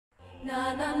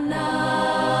Assalamu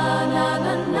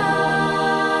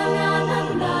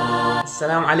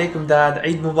alaikum, Dad.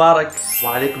 Eid Mubarak.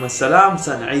 Wa alaikum assalam,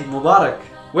 son. Eid Mubarak.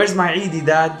 Where's my Eid,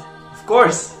 Dad? Of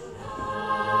course.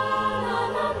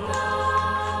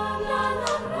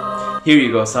 Here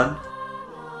you go, son.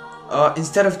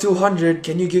 Instead of 200,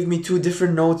 can you give me 2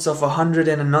 different notes of 100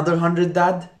 and another 100,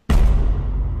 Dad?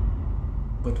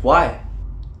 But why?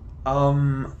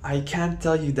 I can't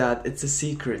tell you, Dad. It's a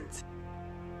secret.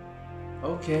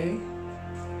 Okay.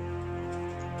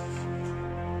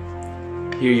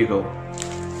 Here you go.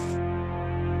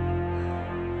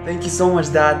 Thank you so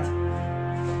much, Dad.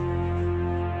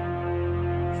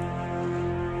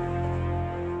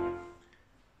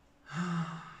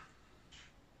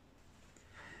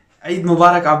 Eid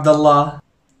Mubarak, Abdullah.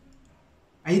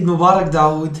 Eid Mubarak,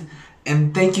 Dawood.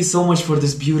 And thank you so much for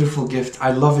this beautiful gift. I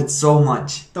love it so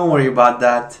much. Don't worry about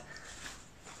that.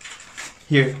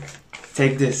 Here,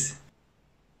 take this.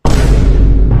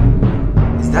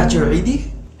 Is that your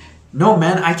Eid? No,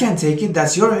 man, I can't take it.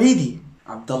 That's your Eid.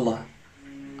 Abdullah,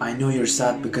 I know you're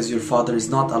sad because your father is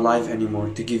not alive anymore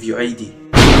to give you Eid.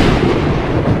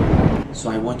 So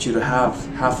I want you to have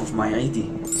half of my Eid.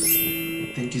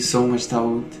 Thank you so much,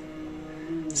 Dawood.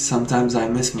 Sometimes I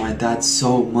miss my dad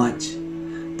so much.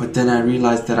 But then I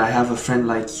realize that I have a friend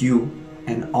like you,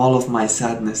 and all of my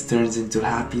sadness turns into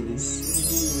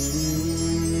happiness.